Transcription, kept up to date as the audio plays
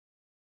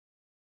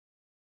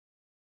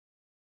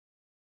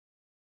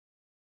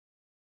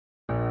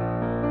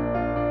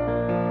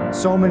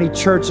So many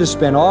churches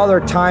spend all their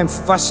time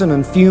fussing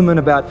and fuming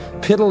about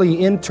piddly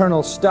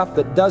internal stuff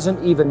that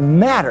doesn't even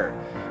matter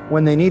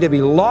when they need to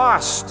be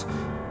lost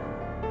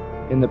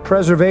in the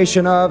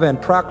preservation of and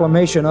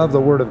proclamation of the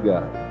Word of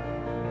God.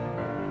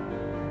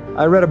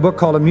 I read a book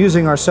called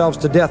Amusing Ourselves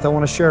to Death. I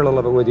want to share a little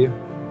of it with you,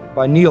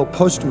 by Neil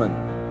Postman.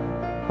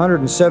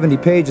 170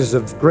 pages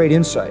of great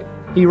insight.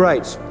 He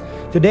writes,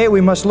 "Today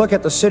we must look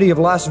at the city of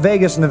Las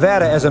Vegas,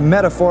 Nevada as a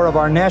metaphor of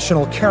our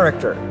national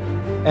character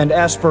and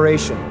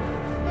aspiration."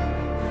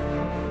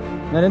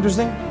 Isn't that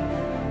interesting?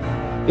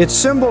 Its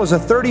symbol is a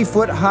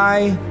 30-foot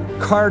high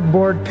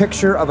cardboard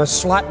picture of a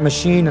slot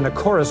machine and a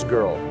chorus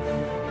girl.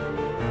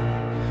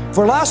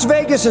 For Las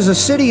Vegas is a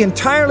city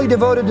entirely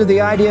devoted to the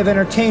idea of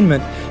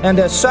entertainment, and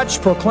as such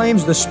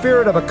proclaims the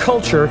spirit of a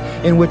culture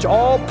in which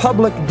all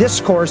public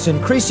discourse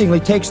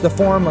increasingly takes the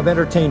form of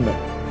entertainment.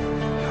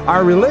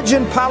 Our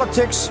religion,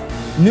 politics,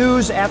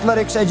 news,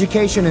 athletics,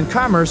 education, and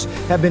commerce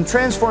have been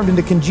transformed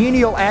into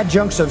congenial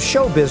adjuncts of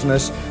show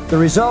business. The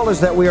result is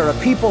that we are a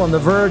people on the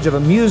verge of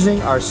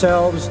amusing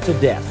ourselves to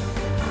death.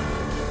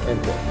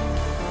 End quote.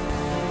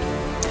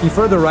 He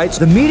further writes,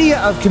 "The media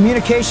of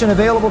communication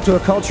available to a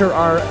culture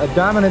are a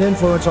dominant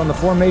influence on the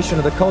formation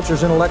of the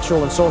culture's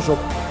intellectual and social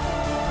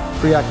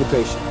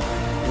preoccupation."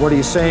 What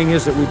he's saying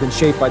is that we've been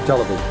shaped by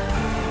television.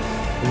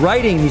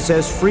 Writing, he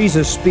says,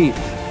 freezes speech,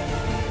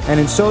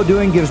 and in so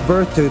doing gives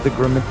birth to the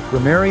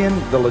grammarian,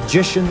 the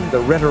logician,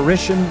 the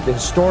rhetorician, the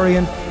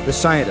historian, the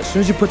scientist. As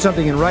soon as you put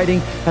something in writing,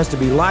 it has to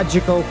be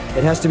logical,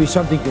 it has to be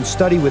something you can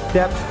study with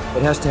depth,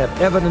 it has to have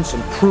evidence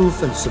and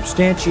proof and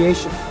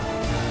substantiation.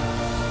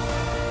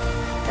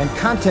 And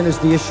content is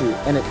the issue,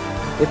 and it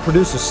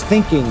produces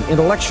thinking,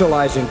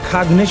 intellectualizing,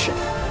 cognition.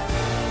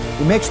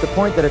 He makes the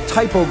point that a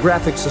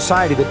typographic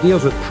society that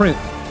deals with print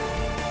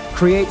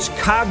creates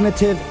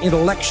cognitive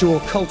intellectual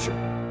culture,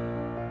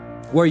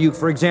 where you,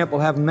 for example,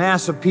 have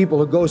mass of people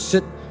who go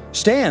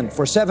stand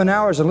for 7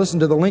 hours and listen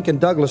to the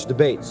Lincoln-Douglas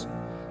debates.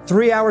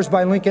 3 hours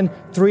by Lincoln,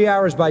 3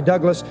 hours by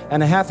Douglas,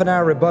 and a half an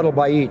hour rebuttal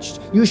by each.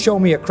 You show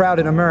me a crowd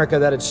in America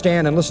that'd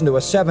stand and listen to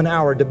a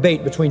 7-hour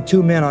debate between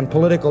two men on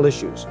political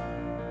issues.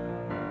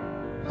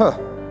 Huh.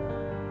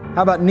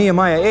 How about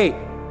Nehemiah 8?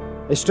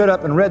 They stood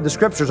up and read the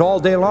scriptures all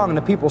day long, and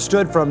the people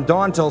stood from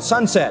dawn till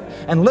sunset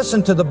and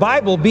listened to the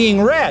Bible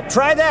being read.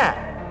 Try that.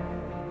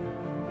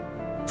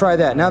 Try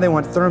that. Now they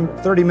want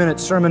 30-minute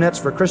sermonettes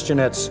for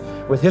Christianettes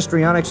with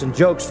histrionics and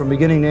jokes from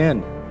beginning to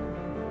end.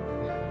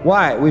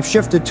 Why? We've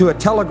shifted to a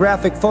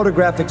telegraphic,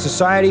 photographic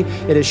society.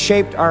 It has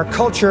shaped our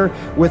culture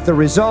with the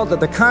result that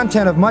the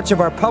content of much of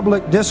our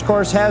public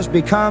discourse has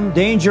become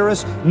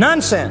dangerous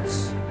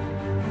nonsense.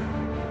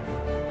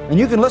 And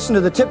you can listen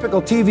to the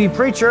typical TV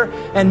preacher,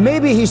 and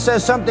maybe he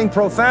says something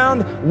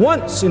profound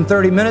once in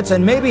 30 minutes,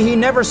 and maybe he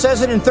never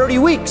says it in 30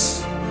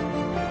 weeks.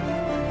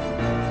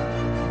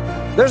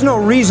 There's no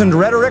reasoned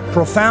rhetoric,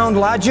 profound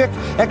logic.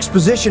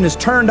 Exposition is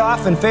turned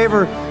off in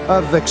favor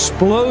of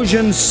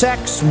explosions,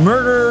 sex,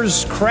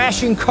 murders,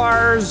 crashing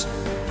cars.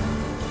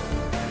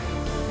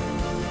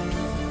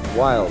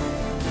 Wild.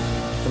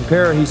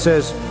 Compare, he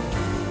says,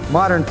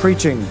 modern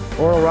preaching,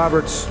 Oral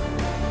Roberts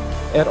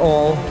et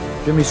al.,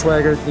 Jimmy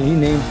Swaggart, he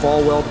named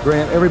Falwell,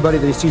 Grant, everybody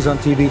that he sees on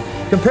TV.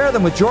 Compare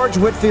them with George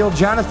Whitefield,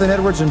 Jonathan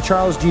Edwards, and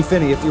Charles G.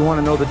 Finney if you want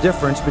to know the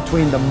difference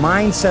between the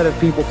mindset of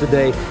people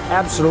today.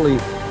 Absolutely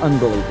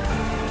unbelievable.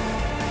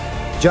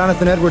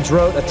 Jonathan Edwards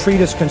wrote a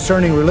treatise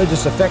concerning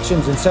religious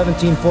affections in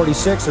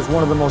 1746 as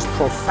one of the most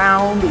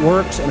profound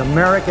works in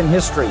American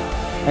history.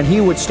 And he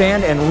would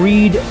stand and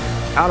read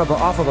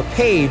off of a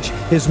page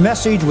his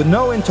message with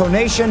no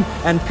intonation,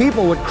 and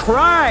people would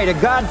cry to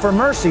God for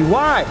mercy.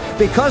 Why?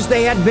 Because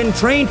they had been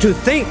trained to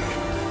think.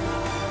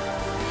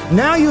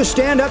 Now you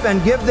stand up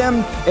and give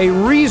them a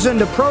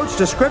reasoned approach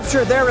to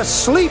Scripture. They're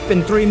asleep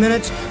in 3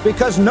 minutes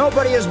because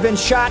nobody has been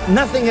shot,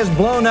 nothing has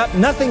blown up,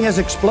 nothing has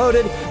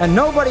exploded, and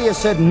nobody has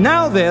said,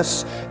 now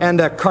this, and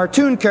a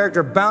cartoon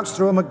character bounced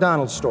through a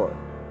McDonald's store.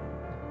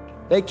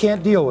 They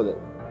can't deal with it.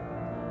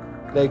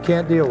 They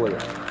can't deal with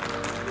it.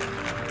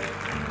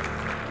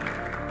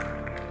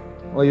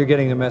 Well, you're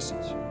getting the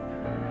message.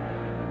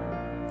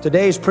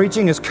 Today's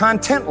preaching is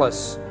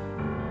contentless.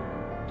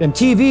 And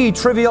TV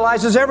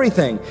trivializes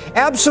everything.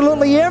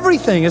 Absolutely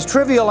everything is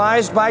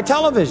trivialized by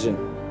television.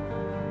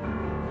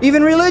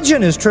 Even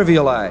religion is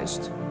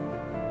trivialized.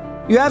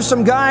 You have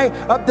some guy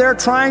up there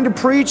trying to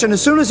preach, and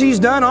as soon as he's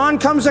done, on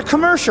comes a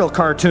commercial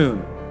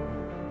cartoon.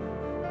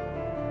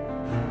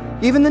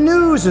 Even the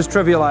news is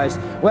trivialized.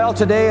 Well,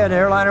 today an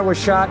airliner was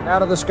shot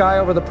out of the sky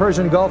over the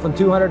Persian Gulf and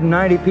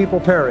 290 people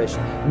perished.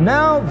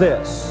 Now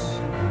this.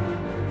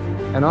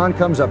 And on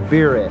comes a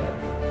beer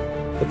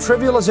ad. The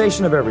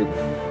trivialization of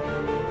everything.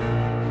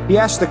 He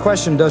asks the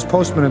question, does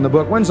Postman in the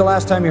book, when's the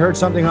last time you heard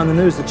something on the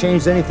news that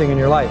changed anything in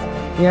your life?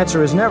 The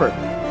answer is never.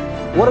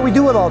 What do we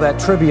do with all that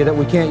trivia that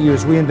we can't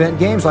use? We invent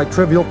games like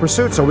Trivial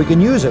Pursuit so we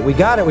can use it. We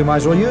got it, we might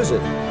as well use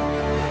it.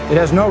 It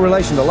has no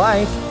relation to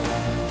life.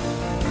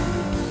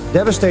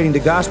 Devastating to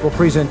gospel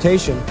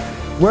presentation.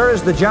 Where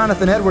is the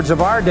Jonathan Edwards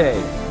of our day?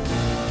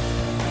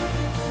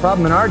 The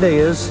problem in our day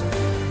is,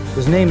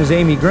 his name is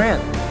Amy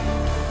Grant.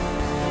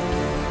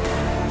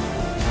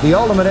 The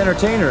ultimate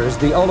entertainer is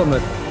the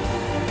ultimate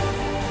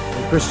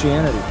in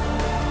Christianity.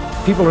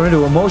 People are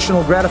into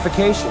emotional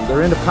gratification.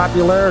 They're into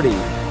popularity.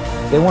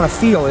 They want to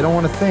feel. They don't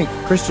want to think.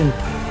 Christian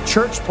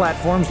church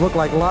platforms look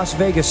like Las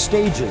Vegas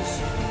stages.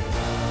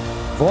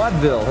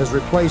 Vaudeville has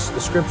replaced the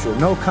Scripture.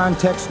 No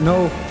context,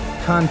 no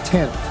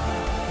content.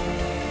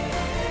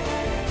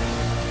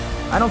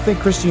 I don't think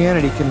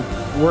Christianity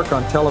can work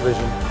on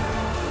television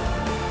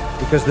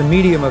because the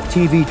medium of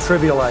TV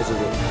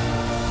trivializes it.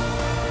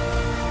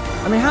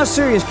 I mean, how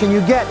serious can you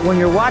get when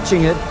you're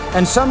watching it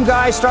and some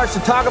guy starts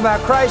to talk about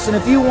Christ, and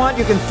if you want,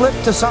 you can flip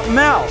to something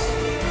else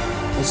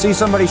and see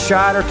somebody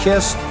shot or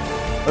kissed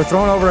or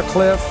thrown over a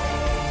cliff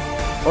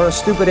or a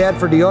stupid ad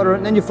for deodorant,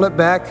 and then you flip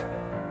back.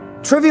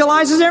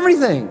 Trivializes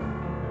everything.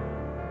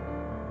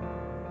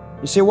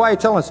 You say, why are you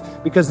telling us?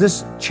 Because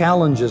this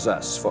challenges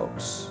us,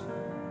 folks.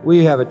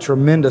 We have a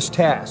tremendous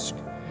task.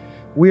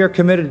 We are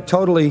committed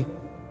totally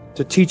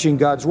to teaching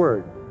God's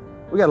Word.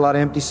 We got a lot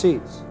of empty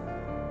seats.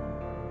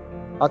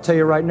 I'll tell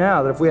you right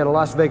now that if we had a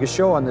Las Vegas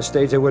show on this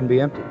stage, they wouldn't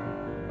be empty.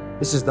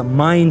 This is the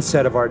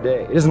mindset of our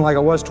day. It isn't like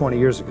it was 20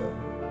 years ago.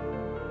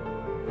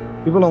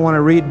 People don't want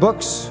to read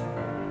books.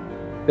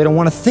 They don't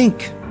want to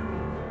think.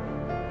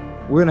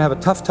 We're going to have a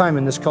tough time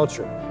in this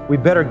culture. We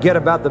better get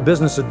about the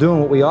business of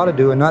doing what we ought to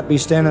do and not be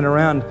standing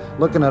around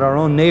looking at our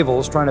own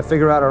navels trying to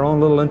figure out our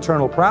own little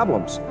internal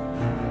problems.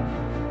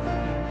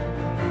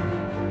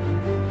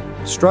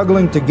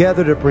 Struggling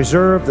together to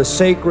preserve the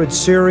sacred,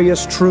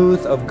 serious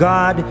truth of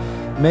God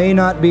may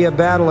not be a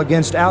battle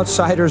against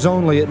outsiders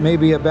only. It may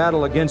be a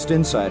battle against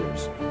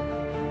insiders.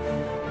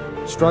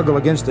 Struggle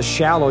against the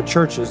shallow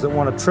churches that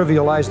want to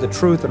trivialize the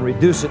truth and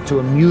reduce it to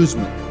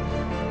amusement.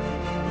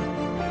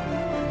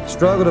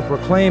 Struggle to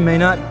proclaim may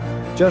not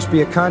just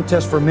be a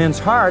contest for men's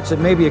hearts. It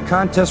may be a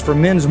contest for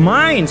men's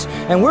minds.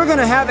 And we're going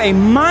to have a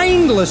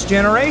mindless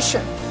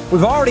generation.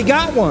 We've already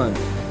got one.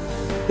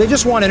 They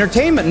just want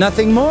entertainment,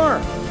 nothing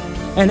more.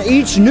 And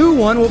each new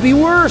one will be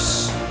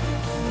worse.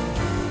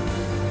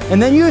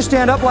 And then you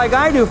stand up like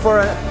I do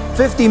for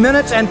 50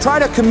 minutes and try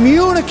to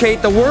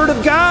communicate the Word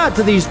of God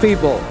to these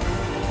people.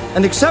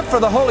 And except for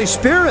the Holy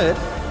Spirit,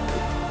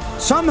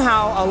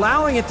 somehow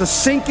allowing it to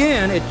sink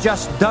in, it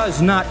just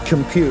does not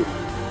compute.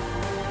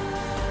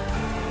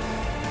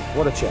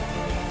 What a check.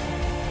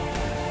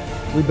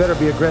 We better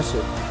be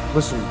aggressive.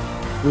 Listen,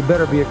 we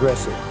better be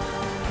aggressive.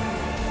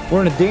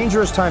 We're in a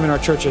dangerous time in our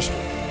church history.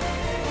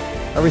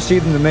 I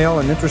received in the mail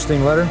an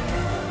interesting letter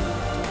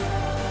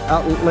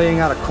laying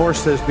out a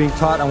course that is being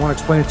taught. I want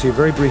to explain it to you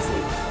very briefly.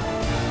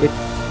 It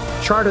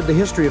charted the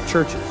history of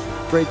churches,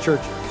 great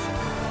churches.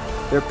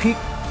 Their peak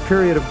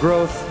period of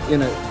growth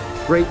in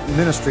a great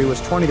ministry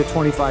was 20 to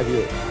 25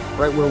 years,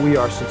 right where we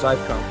are since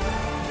I've come.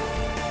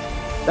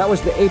 That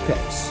was the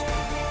apex.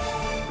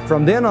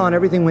 From then on,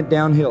 everything went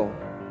downhill.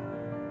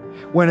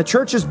 When a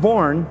church is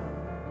born,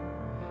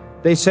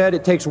 they said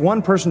it takes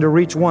one person to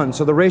reach one,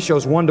 so the ratio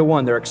is 1 to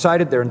 1. They're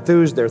excited, they're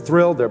enthused, they're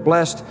thrilled, they're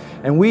blessed.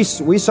 And we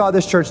saw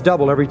this church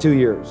double every 2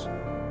 years.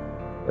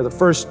 For the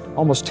first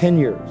almost 10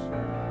 years.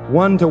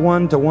 1 to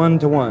 1 to 1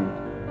 to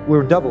 1. We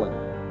were doubling.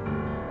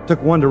 It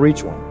took one to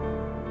reach one.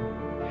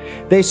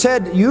 They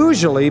said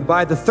usually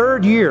by the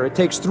third year, it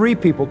takes 3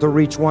 people to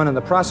reach one, and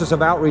the process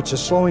of outreach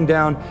is slowing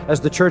down as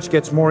the church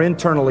gets more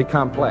internally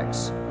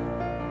complex.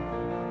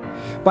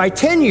 By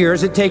 10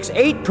 years, it takes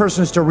 8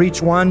 persons to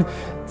reach one.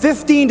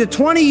 15 to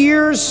 20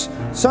 years,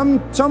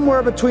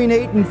 somewhere between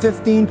 8 and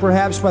 15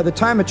 perhaps. By the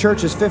time a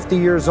church is 50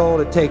 years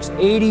old, it takes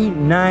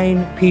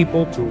 89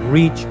 people to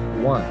reach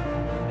one.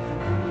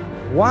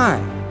 Why?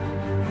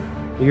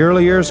 The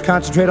early years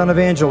concentrate on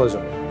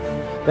evangelism.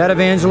 That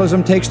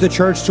evangelism takes the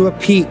church to a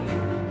peak.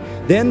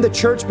 Then the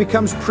church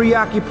becomes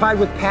preoccupied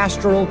with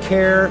pastoral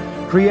care,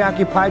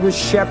 preoccupied with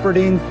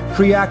shepherding,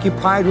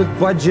 preoccupied with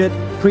budget,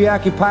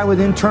 preoccupied with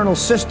internal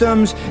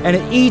systems, and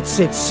it eats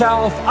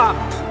itself up.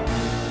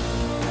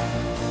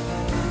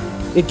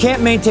 It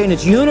can't maintain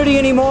its unity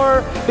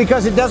anymore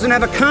because it doesn't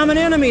have a common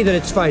enemy that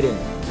it's fighting.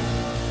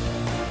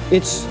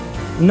 It's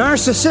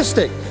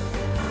narcissistic.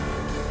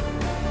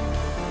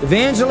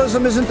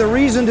 Evangelism isn't the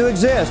reason to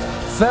exist.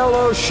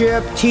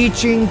 Fellowship,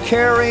 teaching,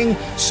 caring,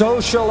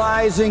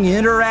 socializing,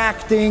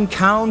 interacting,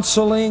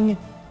 counseling.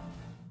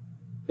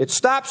 It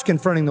stops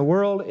confronting the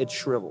world, it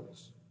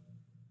shrivels.